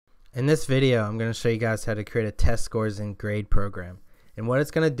In this video, I'm going to show you guys how to create a test scores and grade program. And what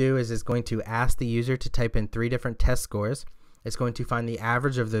it's going to do is it's going to ask the user to type in 3 different test scores. It's going to find the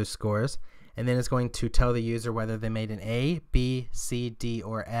average of those scores, and then it's going to tell the user whether they made an A, B, C, D,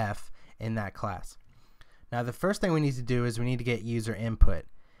 or F in that class. Now the first thing we need to do is we need to get user input.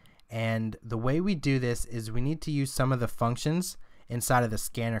 And the way we do this is we need to use some of the functions inside of the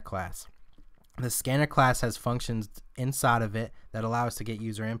scanner class. The scanner class has functions inside of it that allow us to get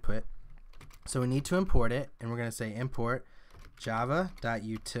user input. So we need to import it, and we're going to say import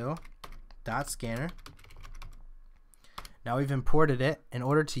java.util.scanner. Now we've imported it. In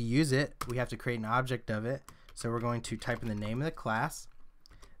order to use it, we have to create an object of it. So we're going to type in the name of the class,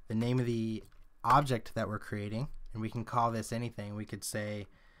 the name of the object that we're creating, and we can call this anything. We could say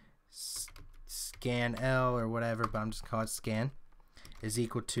scanl or whatever, but I'm just calling it scan, is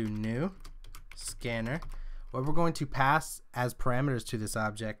equal to new scanner. What we're going to pass as parameters to this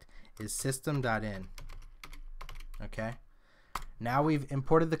object is system.in. Okay. Now we've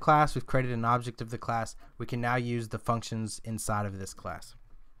imported the class, we've created an object of the class, we can now use the functions inside of this class.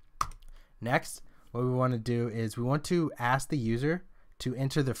 Next, what we want to do is we want to ask the user to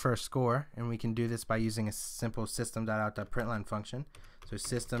enter the first score, and we can do this by using a simple system.out.println function. So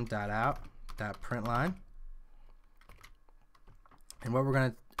system.out.println, and what we're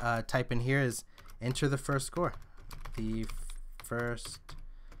going to type in here is enter the first score, the first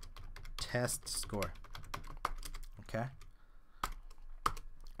test score. Okay.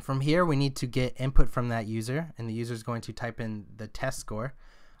 From here, we need to get input from that user, and the user is going to type in the test score.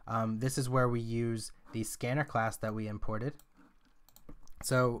 This is where we use the scanner class that we imported.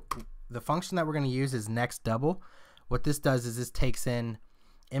 So the function that we're going to use is next double. What this does is this takes in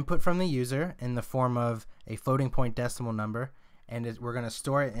input from the user in the form of a floating point decimal number, and we're going to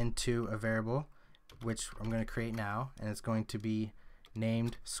store it into a variable, which I'm going to create now, and it's going to be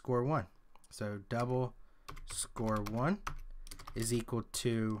named score1. So double score1 is equal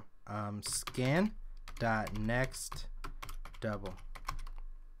to scan.next double.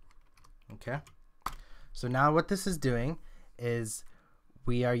 Okay. So now what this is doing is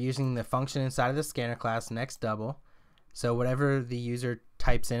we are using the function inside of the scanner class next double. So whatever the user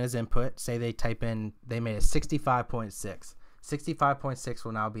types in as input, say they type in, they made a 65.6. 65.6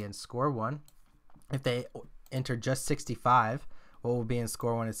 will now be in score 1. If they enter just 65, what will be in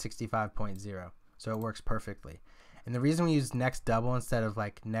score 1 is 65.0. So it works perfectly. And the reason we use next double instead of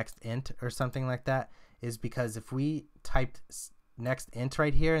like next int or something like that is because if we typed next int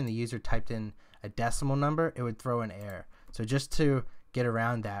right here and the user typed in a decimal number, it would throw an error. So just to get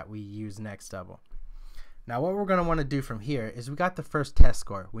around that, we use next double. Now what we're going to want to do from here is we got the first test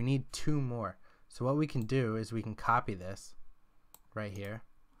score. We need 2 more. So what we can do is we can copy this right here.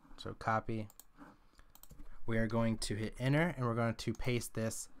 So copy. We are going to hit enter, and we're going to paste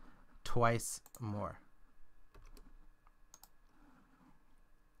this twice more.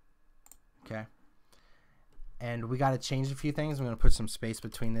 Okay. And we got to change a few things. I'm going to put some space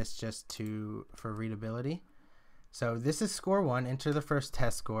between this just for readability. So this is score 1. Enter the first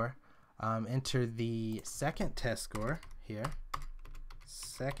test score. Enter the second test score here.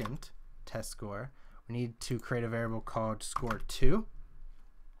 Second test score. We need to create a variable called score2.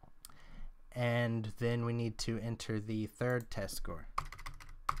 And then we need to enter the third test score.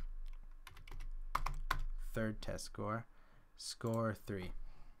 Third test score, score3.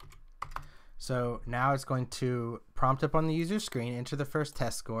 So now it's going to prompt up on the user screen, enter the first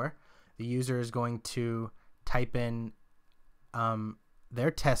test score. The user is going to type in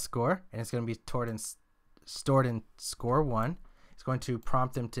their test score, and it's going to be stored in score 1. It's going to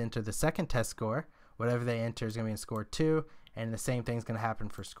prompt them to enter the second test score. Whatever they enter is going to be in score 2, and the same thing is going to happen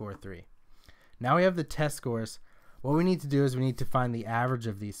for score 3. Now we have the test scores. What we need to do is we need to find the average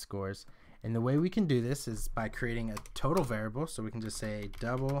of these scores, and the way we can do this is by creating a total variable. So we can just say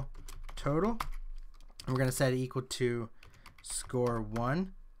double total, and we're going to set it equal to score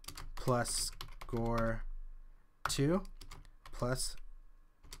 1 plus score 2 plus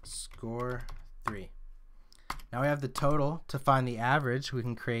score 3. Now we have the total. To find the average, we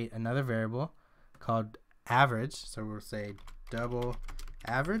can create another variable called average. So we'll say double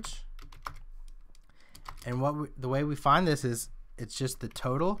average, and the way we find this is it's just the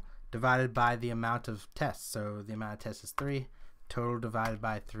total divided by the amount of tests. So the amount of tests is 3. Total divided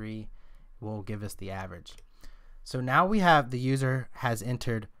by 3 will give us the average. So now we have the user has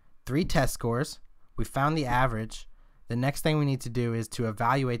entered 3 test scores. We found the average. The next thing we need to do is to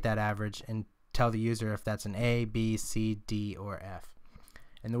evaluate that average and tell the user if that's an A, B, C, D, or F.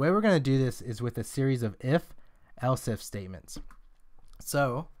 And the way we're going to do this is with a series of if, else if statements.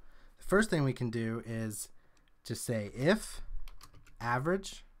 So the first thing we can do is just say if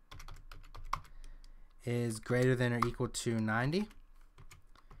average is greater than or equal to 90,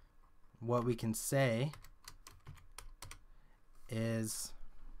 what we can say is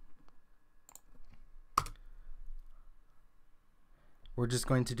we're just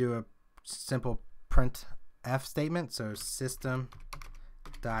going to do a simple printf statement. So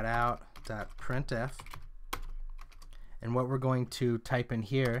system.out.printf, and what we're going to type in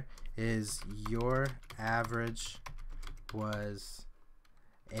here is your average was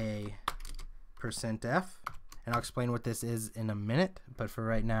a %f, and I'll explain what this is in a minute, but for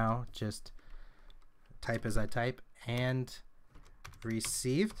right now just type as I type, and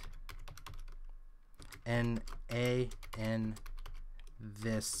received an A in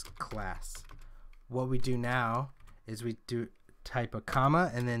this class. What we do now is we do type a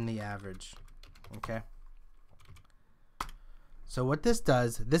comma and then the average. Okay, so what this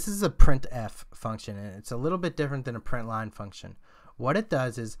does, this is a printf function, and it's a little bit different than a print line function. What it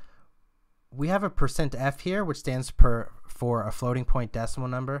does is we have a %f here, which stands for a floating point decimal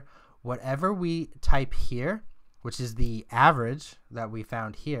number. Whatever we type here, which is the average that we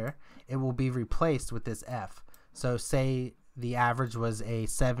found here, it will be replaced with this f. So say the average was a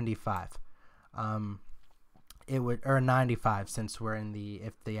 75. It would, or 95, since we're in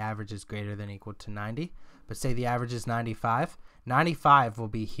if the average is greater than or equal to 90. But say the average is 95. 95 will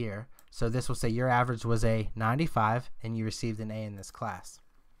be here. So this will say your average was a 95 and you received an A in this class.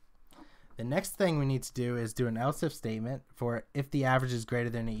 The next thing we need to do is do an else if statement for if the average is greater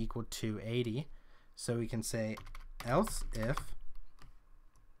than or equal to 80. So we can say else if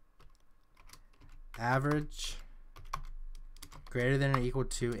average greater than or equal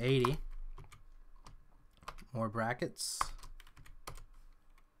to 80, more brackets,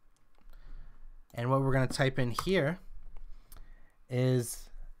 and what we're going to type in here is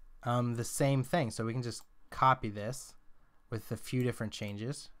the same thing. So we can just copy this with a few different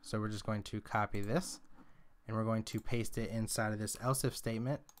changes. So we're just going to copy this and we're going to paste it inside of this else if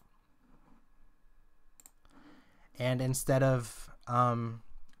statement, and instead of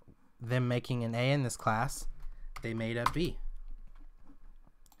them making an A in this class, they made a B.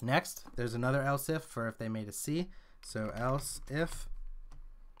 Next, there's another else if for if they made a C. So else if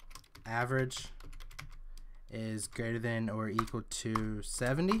average is greater than or equal to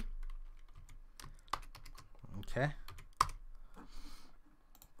 70. Okay.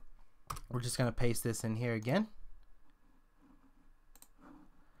 We're just going to paste this in here again.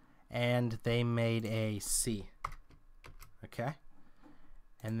 And they made a C. Okay.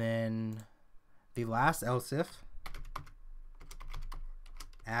 And then the last else if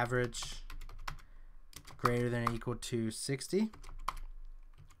average greater than or equal to 60.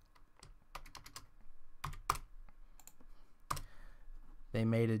 They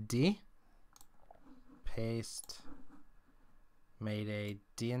made a D. Paste. Made a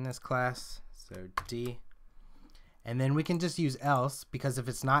D in this class. So D. And then we can just use else, because if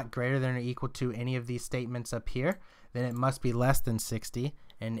it's not greater than or equal to any of these statements up here, then it must be less than 60.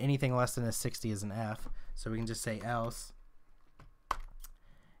 And anything less than a 60 is an F. So we can just say else.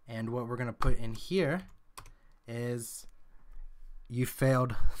 And what we're going to put in here is you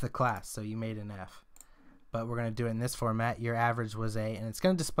failed the class, so you made an F. But we're going to do it in this format. Your average was A, and it's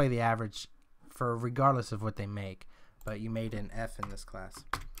going to display the average for regardless of what they make. But you made an F in this class.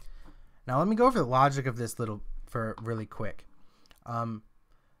 Now let me go over the logic of this really quick.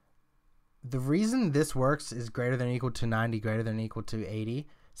 The reason this works is greater than or equal to 90, greater than or equal to 80.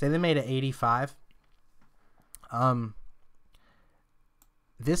 Say they made an 85.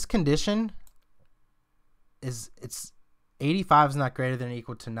 This condition is 85 is not greater than or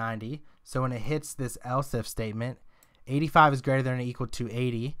equal to 90. So when it hits this else if statement, 85 is greater than or equal to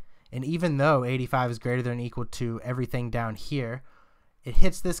 80. And even though 85 is greater than or equal to everything down here, it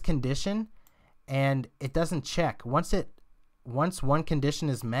hits this condition and it doesn't check. Once one condition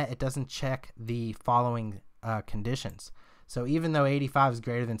is met, it doesn't check the following conditions. So even though 85 is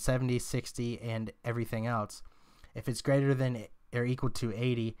greater than 70, 60, and everything else, if it's greater than or equal to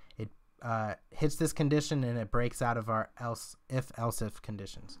 80, it hits this condition and it breaks out of our else if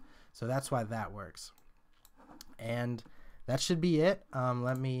conditions. So that's why that works. And that should be it.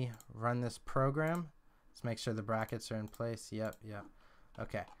 Let me run this program. Let's make sure the brackets are in place. Yep.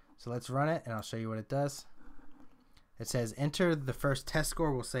 Okay, so let's run it and I'll show you what it does. It says enter the first test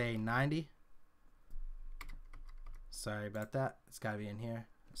score. We'll say 90. Sorry about that. It's got to be in here.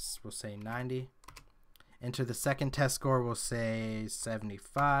 We'll say 90. Enter the second test score. We'll say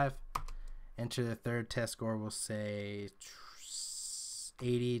 75. Enter the third test score. We'll say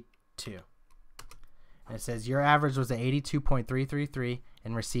 82. And it says your average was a 82.333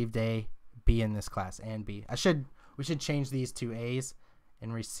 and received a B in this class, and B. We should change these to A's,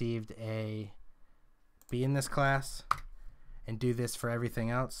 and received a be in this class and do this for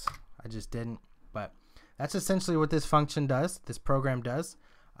everything else. I just didn't, but that's essentially what this function does, this program does.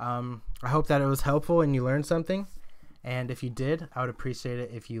 I hope that it was helpful and you learned something. And if you did, I would appreciate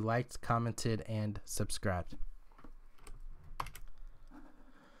it if you liked, commented, and subscribed.